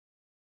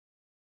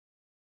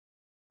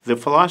The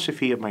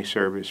philosophy of my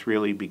service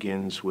really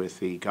begins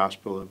with the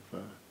Gospel of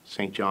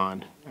St.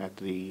 John at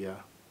the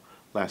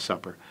Last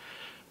Supper,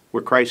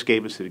 where Christ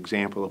gave us an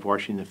example of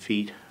washing the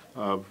feet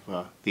of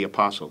the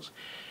apostles.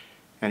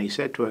 And he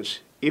said to us,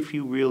 if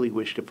you really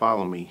wish to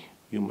follow me,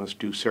 you must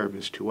do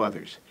service to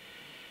others.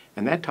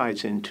 And that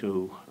ties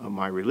into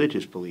my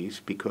religious beliefs,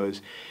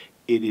 because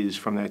it is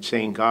from that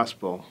same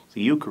gospel,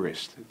 the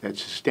Eucharist, that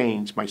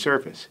sustains my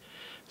service.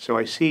 So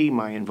I see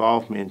my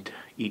involvement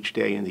each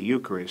day in the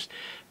Eucharist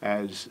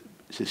as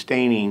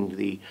sustaining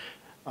the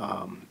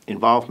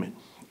involvement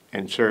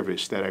and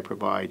service that I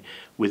provide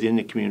within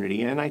the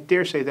community. And I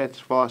dare say that's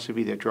the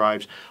philosophy that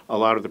drives a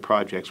lot of the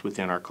projects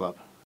within our club.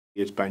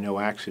 It's by no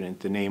accident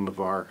the name of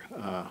our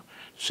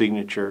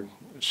signature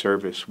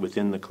service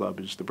within the club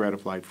is the Bread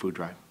of Life Food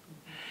Drive.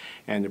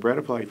 And the Bread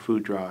of Life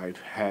Food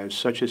Drive has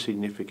such a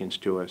significance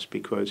to us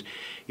because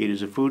it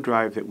is a food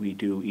drive that we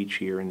do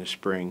each year in the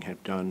spring,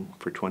 have done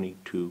for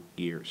 22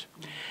 years.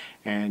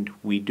 And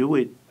we do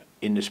it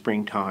in the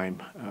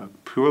springtime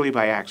purely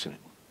by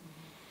accident.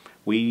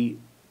 We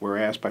were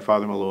asked by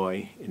Father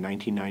Malloy in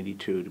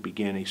 1992 to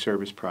begin a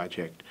service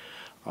project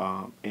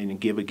and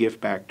give a gift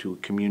back to a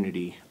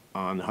community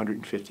on the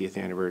 150th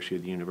anniversary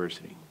of the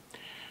university.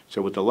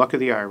 So with the luck of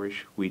the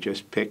Irish, we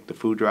just picked the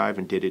food drive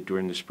and did it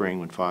during the spring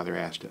when Father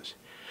asked us.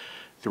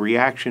 The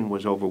reaction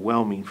was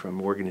overwhelming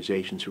from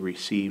organizations who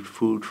received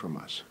food from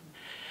us.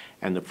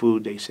 And the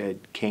food, they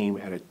said, came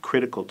at a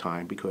critical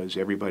time because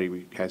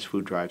everybody has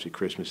food drives at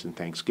Christmas and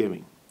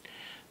Thanksgiving.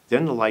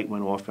 Then the light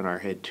went off in our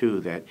head, too,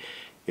 that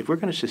if we're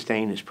going to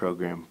sustain this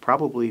program,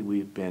 probably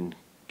we've been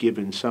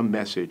given some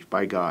message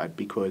by God,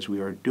 because we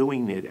are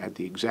doing it at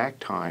the exact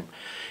time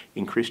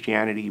in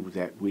Christianity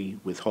that we,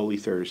 with Holy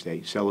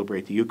Thursday,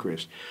 celebrate the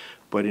Eucharist.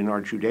 But in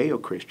our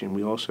Judeo-Christian,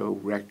 we also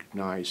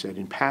recognize that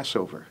in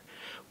Passover,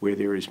 where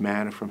there is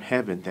manna from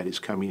heaven that is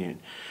coming in.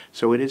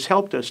 So it has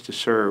helped us to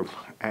serve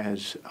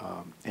as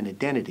an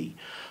identity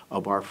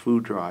of our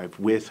food drive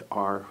with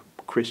our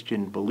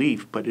Christian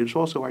belief, but it is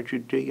also our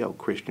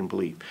Judeo-Christian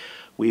belief.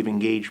 We've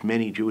engaged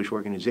many Jewish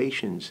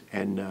organizations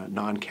and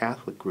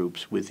non-Catholic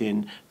groups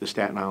within the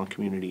Staten Island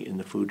community in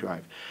the food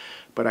drive.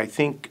 But I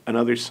think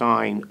another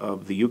sign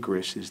of the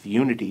Eucharist is the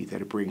unity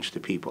that it brings to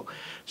people.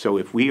 So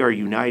if we are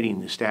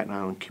uniting the Staten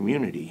Island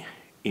community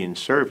in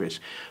service,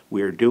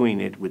 we are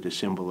doing it with the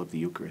symbol of the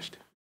Eucharist.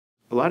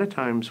 A lot of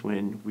times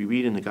when we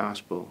read in the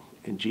Gospel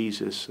and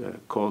Jesus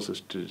calls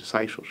us to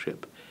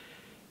discipleship,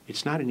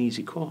 it's not an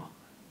easy call,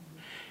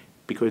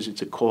 because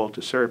it's a call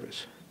to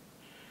service.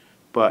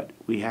 But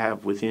we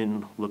have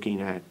within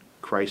looking at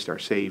Christ our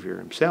Savior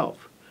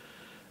himself,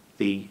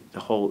 the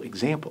whole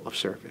example of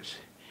service.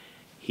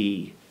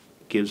 He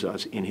gives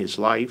us in his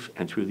life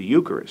and through the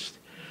Eucharist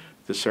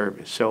the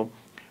service. So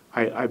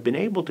I've been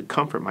able to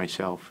comfort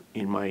myself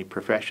in my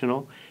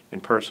professional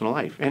and personal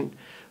life. And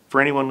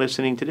for anyone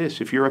listening to this,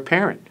 if you're a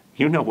parent,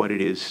 you know what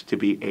it is to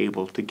be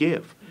able to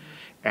give.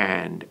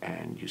 And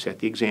you set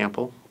the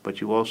example, but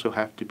you also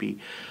have to be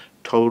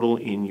total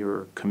in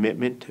your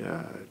commitment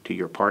to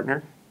your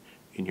partner,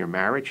 in your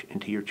marriage,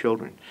 and to your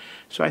children.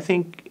 So I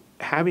think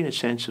having a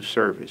sense of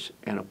service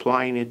and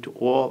applying it to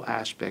all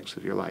aspects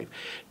of your life,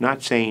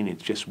 not saying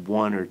it's just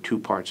one or two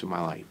parts of my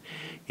life.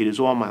 It is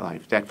all my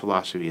life. That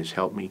philosophy has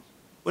helped me.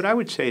 What I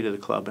would say to the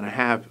club, and I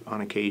have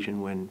on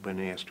occasion when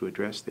asked to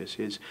address this,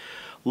 is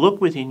look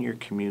within your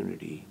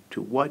community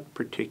to what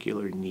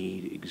particular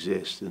need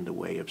exists in the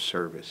way of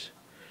service.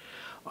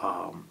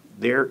 And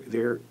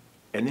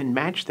then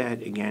match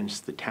that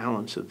against the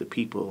talents of the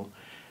people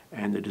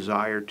and the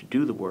desire to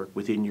do the work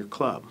within your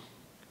club.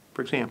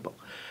 For example,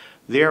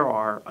 there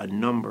are a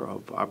number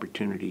of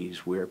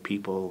opportunities where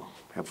people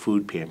have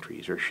food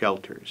pantries or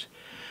shelters.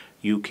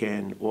 You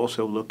can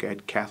also look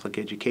at Catholic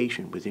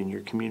education within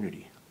your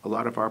community. A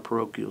lot of our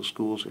parochial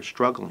schools are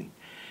struggling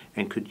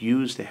and could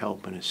use the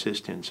help and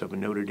assistance of a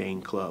Notre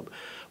Dame club,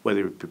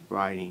 whether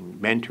providing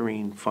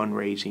mentoring,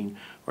 fundraising,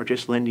 or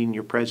just lending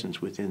your presence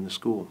within the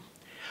school.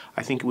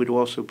 I think it would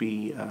also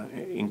be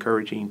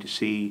encouraging to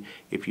see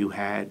if you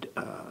had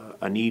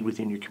a need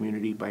within your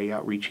community by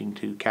outreaching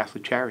to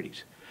Catholic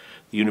charities.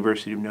 The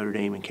University of Notre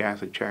Dame and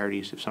Catholic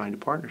Charities have signed a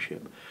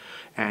partnership.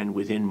 And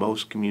within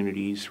most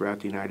communities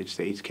throughout the United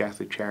States,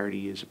 Catholic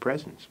charity is a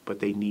presence. But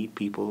they need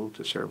people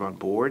to serve on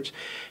boards.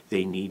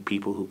 They need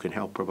people who can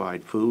help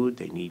provide food.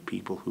 They need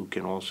people who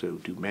can also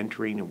do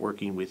mentoring and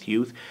working with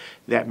youth.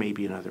 That may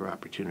be another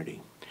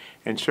opportunity.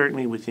 And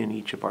certainly within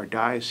each of our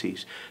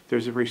dioceses,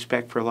 there's a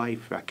Respect for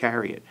Life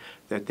vicariate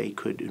that they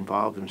could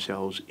involve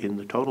themselves in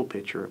the total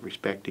picture of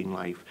respecting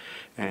life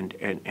and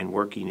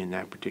working in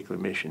that particular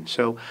mission.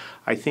 So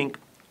I think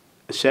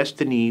assess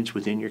the needs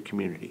within your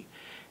community.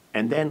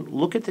 And then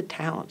look at the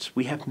talents.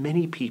 We have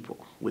many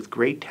people with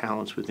great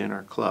talents within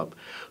our club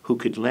who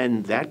could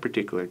lend that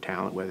particular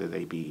talent, whether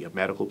they be a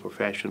medical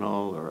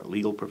professional or a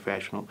legal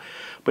professional.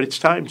 But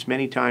it's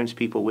many times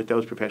people with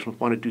those professionals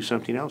want to do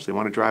something else. They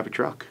want to drive a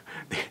truck.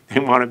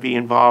 They want to be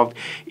involved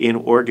in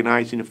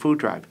organizing a food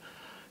drive.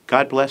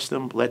 God bless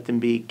them, let them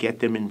be, get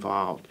them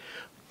involved.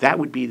 That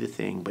would be the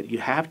thing, but you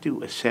have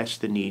to assess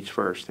the needs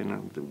first.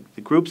 And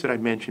the groups that I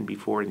mentioned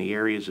before in the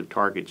areas of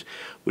targets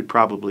would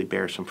probably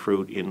bear some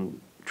fruit in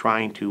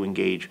trying to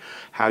engage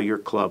how your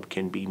club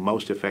can be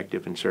most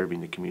effective in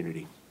serving the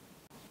community.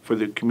 For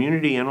the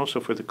community and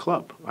also for the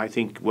club, I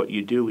think what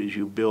you do is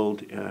you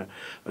build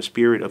a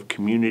spirit of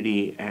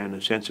community and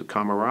a sense of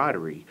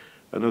camaraderie,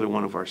 another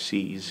one of our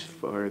C's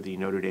for the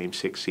Notre Dame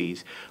 6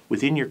 C's,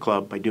 within your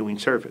club by doing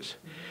service.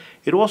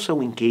 It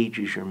also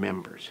engages your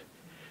members.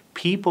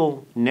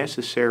 People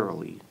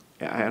necessarily,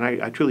 and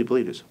I truly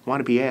believe this, want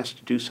to be asked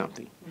to do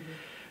something.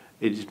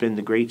 It has been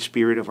the great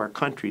spirit of our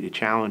country to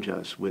challenge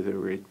us,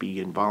 whether it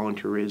be in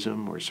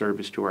volunteerism or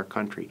service to our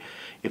country.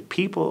 If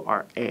people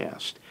are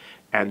asked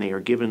and they are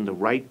given the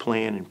right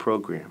plan and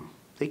program,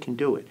 they can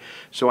do it.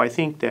 So I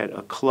think that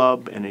a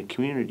club and a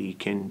community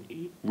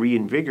can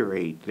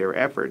reinvigorate their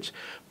efforts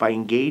by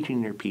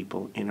engaging their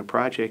people in a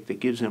project that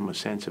gives them a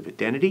sense of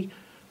identity,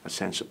 a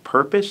sense of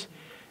purpose,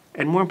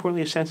 and more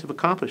importantly, a sense of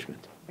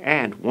accomplishment.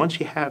 And once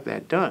you have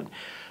that done,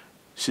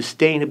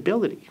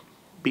 sustainability.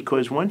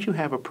 Because once you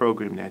have a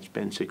program that's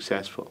been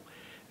successful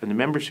and the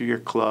members of your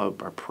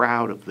club are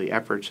proud of the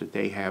efforts that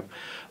they have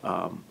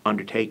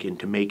undertaken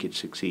to make it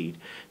succeed,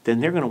 then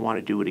they're going to want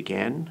to do it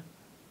again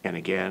and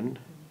again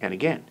and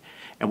again.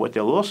 And what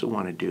they'll also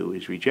want to do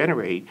is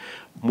regenerate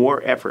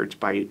more efforts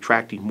by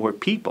attracting more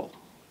people,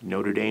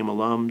 Notre Dame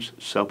alums,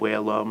 Subway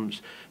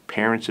alums,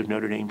 parents of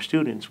Notre Dame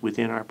students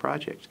within our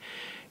projects.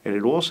 And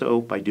it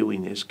also, by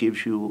doing this,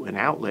 gives you an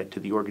outlet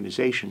to the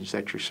organizations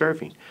that you're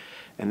serving.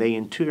 And they,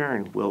 in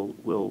turn,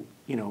 will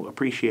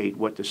appreciate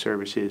what the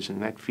service is.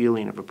 And that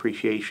feeling of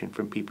appreciation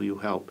from people you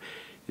help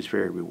is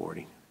very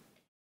rewarding.